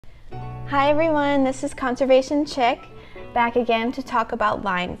Hi everyone, this is Conservation Chick, back again to talk about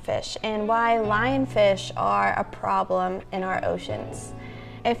lionfish and why lionfish are a problem in our oceans.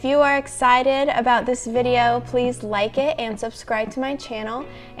 If you are excited about this video, please like it and subscribe to my channel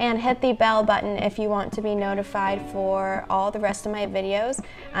and hit the bell button if you want to be notified for all the rest of my videos.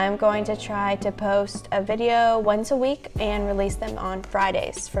 I'm going to try to post a video once a week and release them on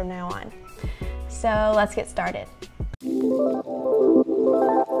Fridays from now on. So let's get started.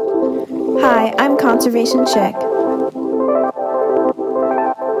 Hi, I'm Conservation Chick.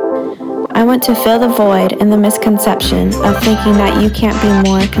 I want to fill the void and the misconception of thinking that you can't be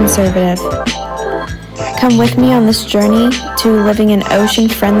more conservative. Come with me on this journey to living an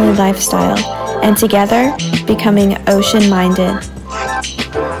ocean-friendly lifestyle and together becoming ocean-minded.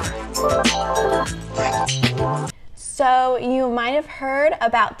 So you might have heard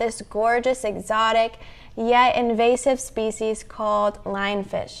about this gorgeous, exotic, yet invasive species called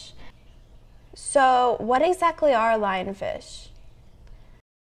lionfish. So what exactly are lionfish?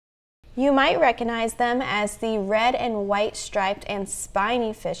 You might recognize them as the red and white striped and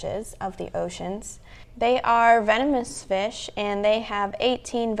spiny fishes of the oceans. They are venomous fish and they have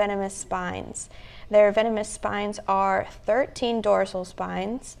 18 venomous spines. Their venomous spines are 13 dorsal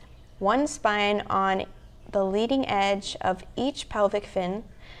spines, 1 spine on the leading edge of each pelvic fin,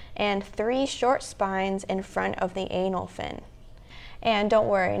 and 3 short spines in front of the anal fin. And don't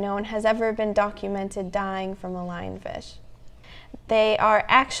worry, no one has ever been documented dying from a lionfish. They are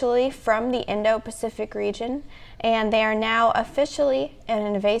actually from the Indo-Pacific region, and they are now officially an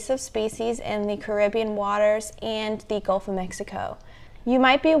invasive species in the Caribbean waters and the Gulf of Mexico. You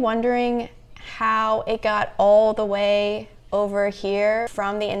might be wondering how it got all the way over here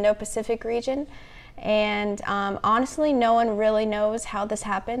from the Indo-Pacific region, and honestly, no one really knows how this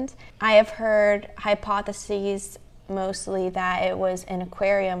happened. I have heard hypotheses mostly that it was an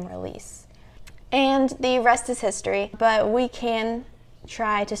aquarium release. And the rest is history, but we can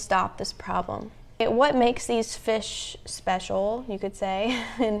try to stop this problem. What makes these fish special, you could say,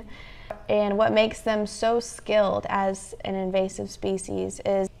 and what makes them so skilled as an invasive species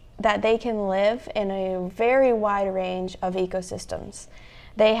is that they can live in a very wide range of ecosystems.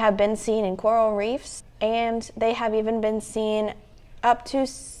 They have been seen in coral reefs, and they have even been seen up to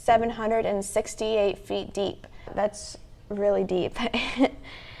 768 feet deep. That's really deep.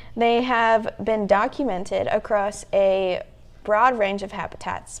 They have been documented across a broad range of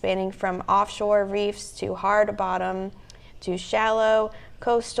habitats spanning from offshore reefs to hard bottom to shallow,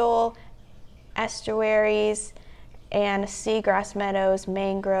 coastal, estuaries, and seagrass meadows,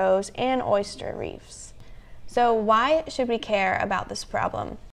 mangroves, and oyster reefs. So why should we care about this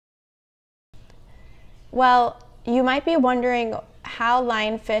problem? Well, you might be wondering how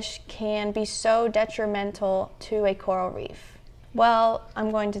lionfish can be so detrimental to a coral reef. Well,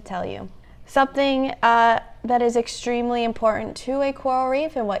 I'm going to tell you. Something that is extremely important to a coral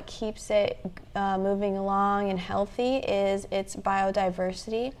reef and what keeps it moving along and healthy is its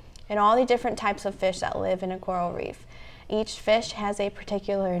biodiversity and all the different types of fish that live in a coral reef. Each fish has a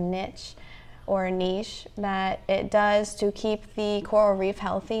particular niche or a niche that it does to keep the coral reef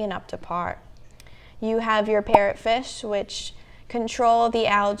healthy and up to par. You have your parrotfish, which control the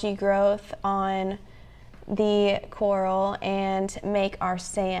algae growth on the coral and make our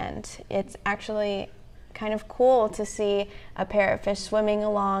sand. It's actually kind of cool to see a parrotfish swimming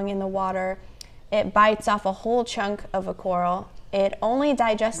along in the water. It bites off a whole chunk of a coral. It only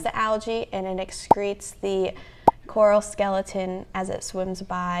digests the algae and it excretes the coral skeleton as it swims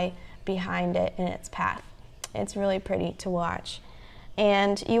by behind it in its path. It's really pretty to watch.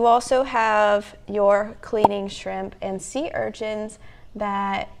 And you also have your cleaning shrimp and sea urchins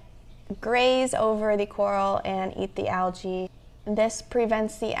that graze over the coral and eat the algae. This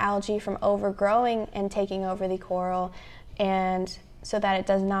prevents the algae from overgrowing and taking over the coral, and so that it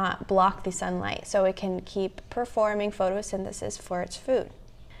does not block the sunlight, so it can keep performing photosynthesis for its food.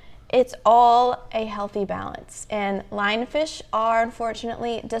 It's all a healthy balance, and lionfish are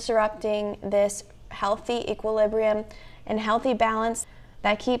unfortunately disrupting this healthy equilibrium and healthy balance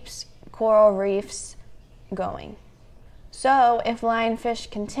that keeps coral reefs going. So if lionfish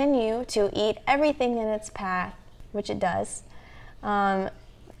continue to eat everything in its path, which it does,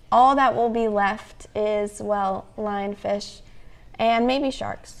 all that will be left is, well, lionfish and maybe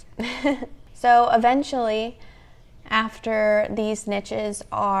sharks. So eventually, after these niches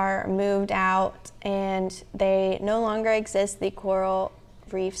are moved out and they no longer exist, the coral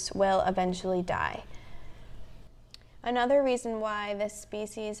reefs will eventually die. Another reason why this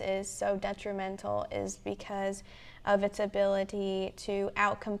species is so detrimental is because of its ability to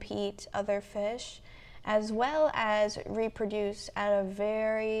outcompete other fish as well as reproduce at a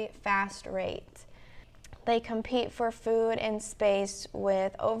very fast rate. They compete for food and space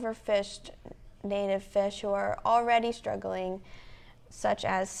with overfished native fish who are already struggling, such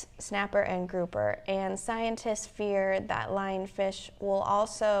as snapper and grouper, and scientists fear that lionfish will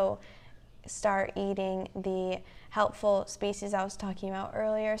also start eating the helpful species I was talking about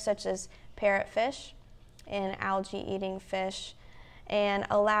earlier, such as parrotfish and algae-eating fish, and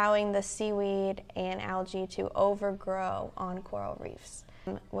allowing the seaweed and algae to overgrow on coral reefs,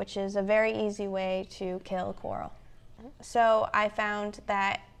 which is a very easy way to kill coral. So I found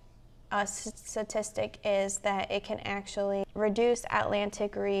that a statistic is that it can actually reduce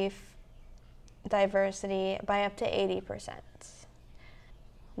Atlantic reef diversity by up to 80%.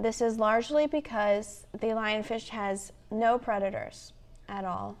 This is largely because the lionfish has no predators at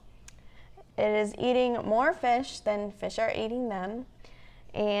all. It is eating more fish than fish are eating them,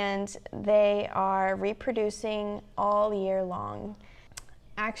 and they are reproducing all year long.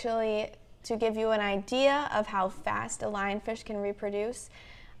 Actually, to give you an idea of how fast a lionfish can reproduce,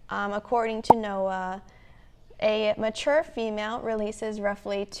 according to NOAA, a mature female releases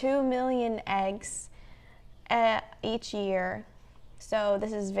roughly 2 million eggs each year. So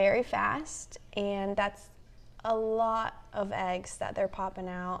this is very fast, and that's a lot of eggs that they're popping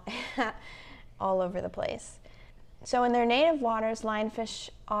out all over the place. So in their native waters, lionfish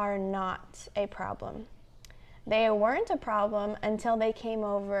are not a problem. They weren't a problem until they came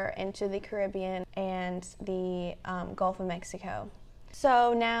over into the Caribbean and the Gulf of Mexico.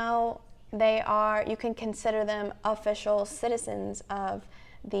 So now you can consider them official citizens of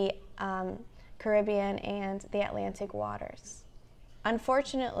the Caribbean and the Atlantic waters.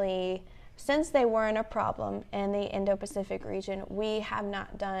 Unfortunately, since they weren't a problem in the Indo-Pacific region, we have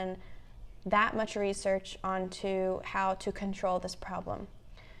not done that much research onto how to control this problem.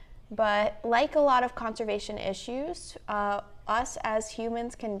 But like a lot of conservation issues, us as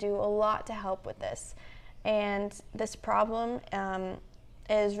humans can do a lot to help with this. And this problem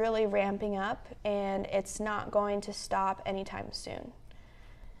is really ramping up, and it's not going to stop anytime soon.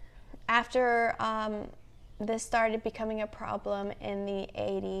 After this started becoming a problem in the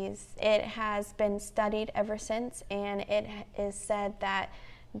 80s, it has been studied ever since, and it is said that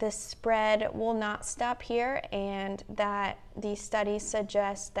the spread will not stop here, and that the studies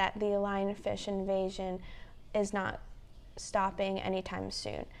suggest that the lionfish invasion is not stopping anytime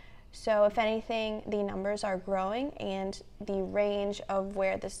soon. So if anything, the numbers are growing, and the range of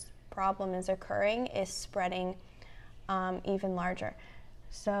where this problem is occurring is spreading even larger.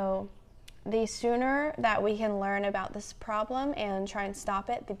 So the sooner that we can learn about this problem and try and stop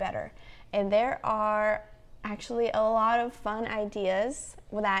it, the better. And there are actually a lot of fun ideas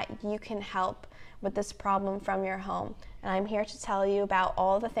that you can help with this problem from your home. And I'm here to tell you about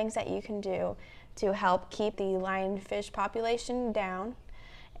all the things that you can do to help keep the lionfish population down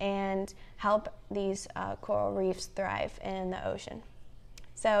and help these coral reefs thrive in the ocean.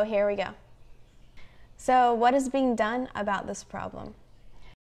 So here we go. So what is being done about this problem?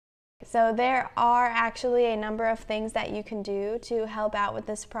 So there are actually a number of things that you can do to help out with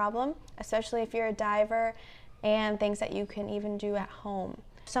this problem, especially if you're a diver, and things that you can even do at home.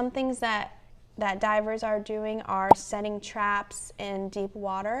 Some things that divers are doing are setting traps in deep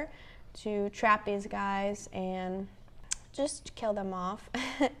water to trap these guys and just kill them off.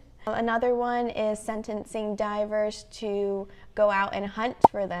 Another one is sentencing divers to go out and hunt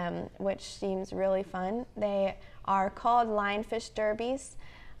for them, which seems really fun. They are called lionfish derbies.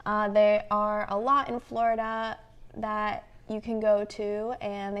 There are a lot in Florida that you can go to,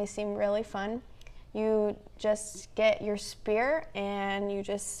 and they seem really fun. You just get your spear and you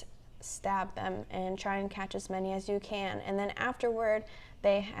just stab them and try and catch as many as you can. And then afterward,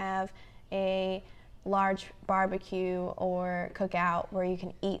 they have a large barbecue or cookout where you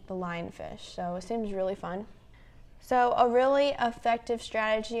can eat the lionfish. So it seems really fun. So a really effective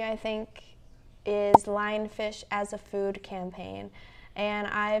strategy, I think, is lionfish as a food campaign. And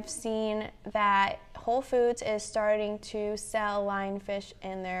I've seen that Whole Foods is starting to sell lionfish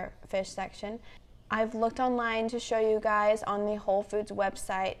in their fish section. I've looked online to show you guys on the Whole Foods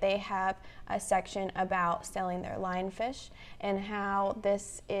website. They have a section about selling their lionfish and how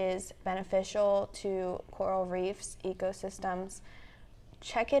this is beneficial to coral reefs, ecosystems.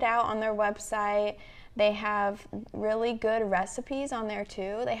 Check it out on their website. They have really good recipes on there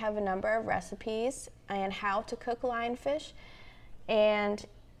too. They have a number of recipes and how to cook lionfish. And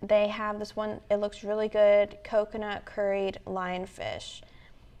they have this one, it looks really good, coconut curried lionfish.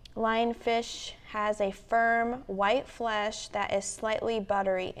 Lionfish has a firm white flesh that is slightly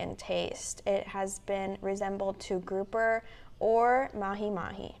buttery in taste. It has been resembled to grouper or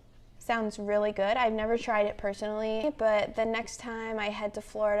mahi-mahi. sounds really good. I've never tried it personally, but the next time I head to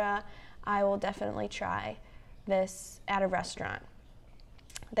Florida, I will definitely try this at a restaurant.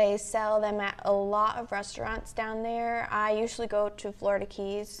 They sell them at a lot of restaurants down there. I usually go to Florida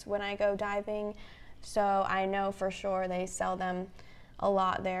Keys when I go diving, so I know for sure they sell them a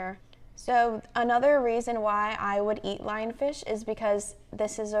lot there. So another reason why I would eat lionfish is because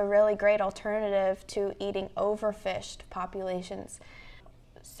this is a really great alternative to eating overfished populations.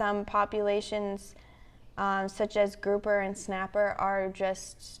 Some populations, such as grouper and snapper,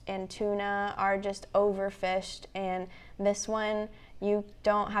 and tuna are just overfished, and this one, you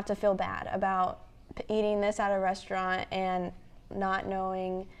don't have to feel bad about eating this at a restaurant and not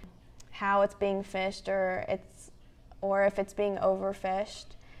knowing how it's being fished or if it's being overfished.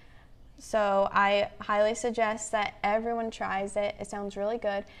 So I highly suggest that everyone tries it. It sounds really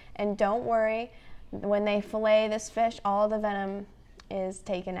good. And don't worry, when they fillet this fish, all the venom is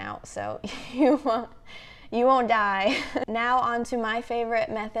taken out, so you won't die. Now on to my favorite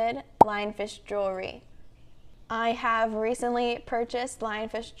method, lionfish jewelry. I have recently purchased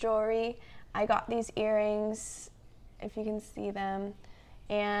lionfish jewelry. I got these earrings, if you can see them,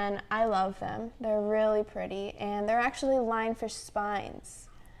 and I love them. They're really pretty, and they're actually lionfish spines.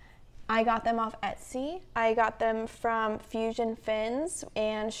 I got them off Etsy. I got them from Fusion Fins,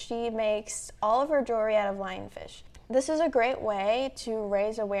 and she makes all of her jewelry out of lionfish. This is a great way to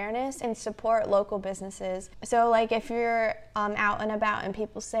raise awareness and support local businesses. So like if you're out and about and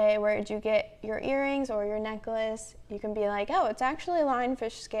people say, where did you get your earrings or your necklace? You can be like, oh, it's actually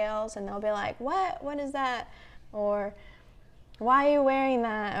lionfish scales. And they'll be like, what is that? Or why are you wearing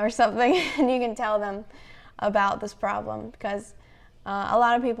that? Or something. And you can tell them about this problem because a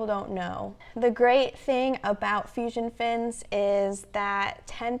lot of people don't know. The great thing about Fusion Fins is that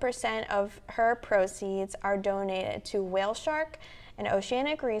 10% of her proceeds are donated to Whale Shark and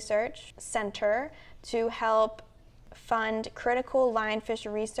Oceanic Research Center to help fund critical lionfish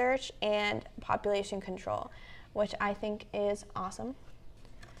research and population control, which I think is awesome.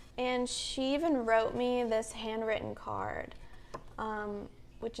 And she even wrote me this handwritten card,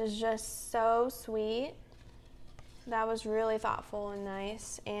 which is just so sweet. That was really thoughtful and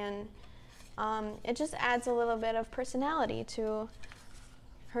nice, and it just adds a little bit of personality to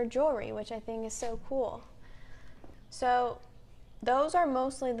her jewelry, which I think is so cool. So those are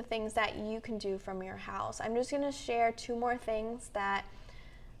mostly the things that you can do from your house. I'm just going to share 2 more things that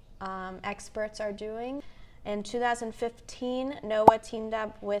experts are doing. In 2015, NOAA teamed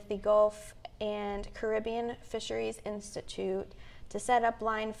up with the Gulf and Caribbean Fisheries Institute to set up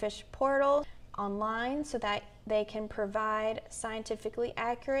lionfish portal online so that they can provide scientifically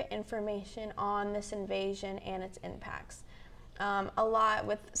accurate information on this invasion and its impacts. A lot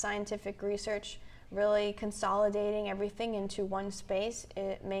with scientific research really consolidating everything into one space.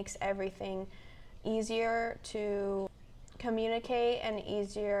 It makes everything easier to communicate and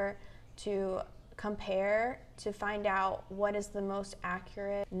easier to compare to find out what is the most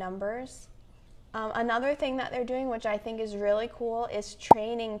accurate numbers. Another thing that they're doing, which I think is really cool, is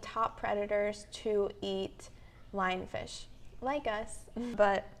training top predators to eat lionfish, like us.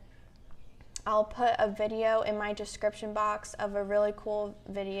 But I'll put a video in my description box of a really cool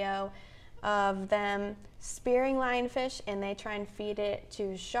video of them spearing lionfish, and they try and feed it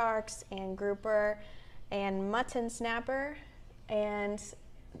to sharks and grouper and mutton snapper, and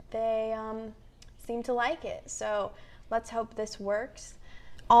they seem to like it. So let's hope this works.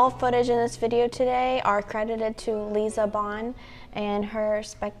 All footage in this video today are credited to Lisa Bond and her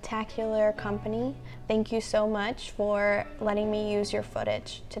spectacular company. Thank you so much for letting me use your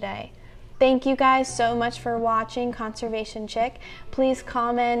footage today. Thank you guys so much for watching Conservation Chick. Please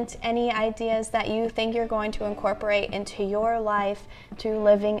comment any ideas that you think you're going to incorporate into your life to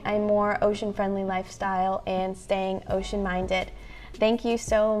living a more ocean-friendly lifestyle and staying ocean-minded. Thank you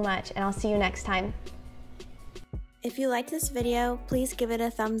so much, and I'll see you next time. If you liked this video, please give it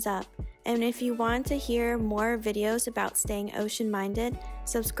a thumbs up. And if you want to hear more videos about staying ocean-minded,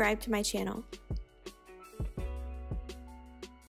 subscribe to my channel.